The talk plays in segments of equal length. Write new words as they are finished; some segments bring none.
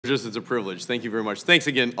Burgess. It's a privilege. Thank you very much. Thanks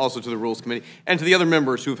again also to the Rules Committee and to the other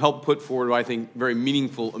members who have helped put forward, I think, very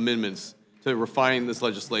meaningful amendments to refine this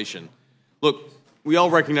legislation. Look, we all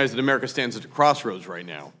recognize that America stands at a crossroads right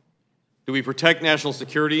now. Do we protect national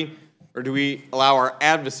security, or do we allow our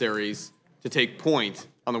adversaries to take point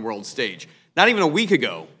on the world stage? Not even a week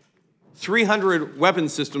ago, 300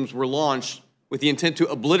 weapons systems were launched with the intent to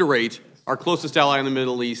obliterate our closest ally in the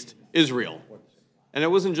Middle East, Israel. And it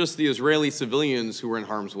wasn't just the Israeli civilians who were in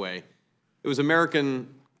harm's way. It was American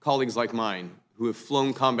colleagues like mine who have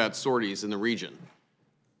flown combat sorties in the region.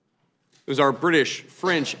 It was our British,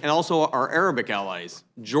 French, and also our Arabic allies,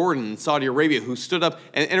 Jordan and Saudi Arabia, who stood up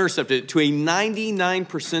and intercepted to a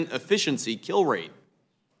 99% efficiency kill rate.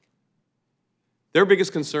 Their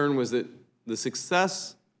biggest concern was that the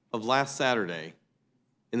success of last Saturday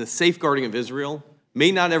in the safeguarding of Israel may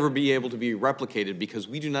not ever be able to be replicated because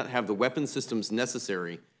we do not have the weapon systems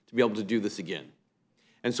necessary to be able to do this again.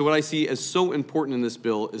 And so what I see as so important in this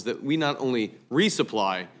bill is that we not only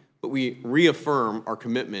resupply, but we reaffirm our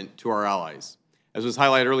commitment to our allies. As was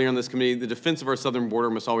highlighted earlier in this committee, the defense of our southern border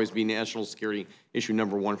must always be national security issue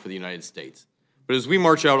 #1 for the United States. But as we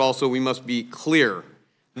march out also, we must be clear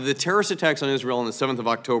that the terrorist attacks on Israel on the 7th of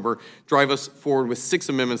October drive us forward with 6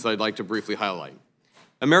 amendments that I'd like to briefly highlight.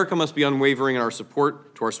 America must be unwavering in our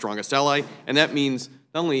support to our strongest ally, and that means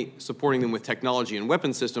not only supporting them with technology and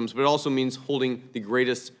weapon systems, but it also means holding the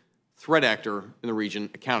greatest threat actor in the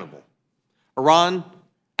region accountable. Iran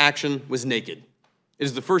action was naked. It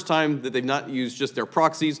is the first time that they've not used just their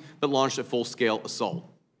proxies, but launched a full-scale assault.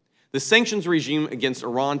 The sanctions regime against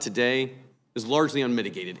Iran today is largely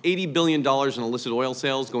unmitigated. $80 billion in illicit oil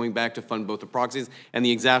sales going back to fund both the proxies and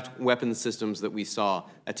the exact weapons systems that we saw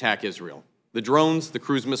attack Israel. The drones, the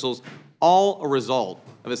cruise missiles, all a result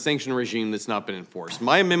of a sanction regime that's not been enforced.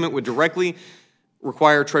 My amendment would directly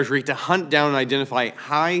require Treasury to hunt down and identify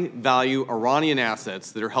high-value Iranian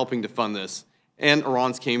assets that are helping to fund this and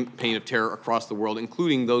Iran's campaign of terror across the world,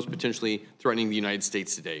 including those potentially threatening the United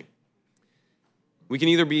States today. We can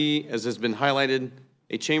either be, as has been highlighted,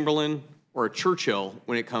 a Chamberlain or a Churchill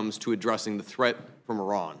when it comes to addressing the threat from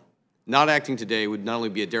Iran. Not acting today would not only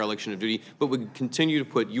be a dereliction of duty, but would continue to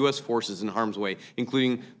put U.S. forces in harm's way,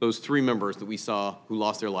 including those 3 members that we saw who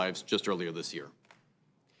lost their lives just earlier this year.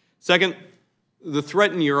 Second, the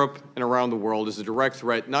threat in Europe and around the world is a direct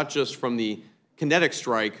threat not just from the kinetic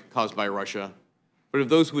strike caused by Russia, but of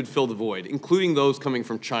those who would fill the void, including those coming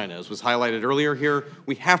from China. As was highlighted earlier here,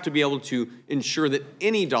 we have to be able to ensure that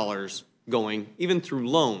any dollars going, even through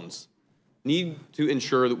loans, need to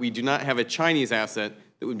ensure that we do not have a Chinese asset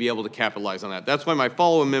that would be able to capitalize on that. That's why my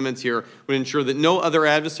follow amendments here would ensure that no other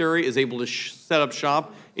adversary is able to set up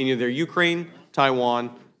shop in either Ukraine,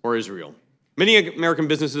 Taiwan, or Israel. Many American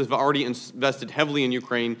businesses have already invested heavily in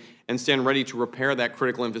Ukraine and stand ready to repair that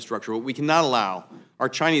critical infrastructure. What we cannot allow are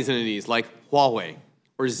Chinese entities like Huawei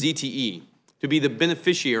or ZTE to be the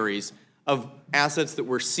beneficiaries of assets that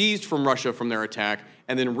were seized from Russia from their attack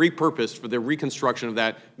and then repurposed for the reconstruction of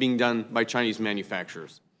that being done by Chinese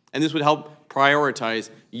manufacturers. And this would help prioritize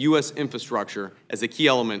U.S. infrastructure as a key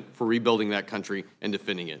element for rebuilding that country and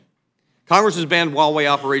defending it. Congress has banned Huawei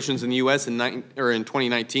operations in the U.S. in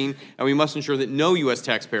 2019, and we must ensure that no U.S.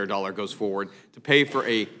 taxpayer dollar goes forward to pay for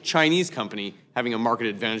a Chinese company having a market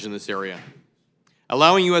advantage in this area.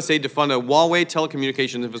 Allowing USAID to fund a Huawei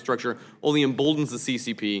telecommunications infrastructure only emboldens the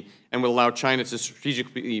CCP and would allow China to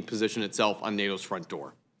strategically position itself on NATO's front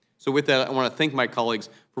door. So with that, I want to thank my colleagues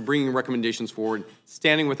for bringing recommendations forward,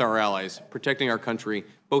 standing with our allies, protecting our country,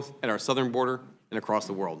 both at our southern border and across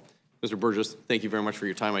the world. Mr. Burgess, thank you very much for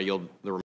your time. I yield the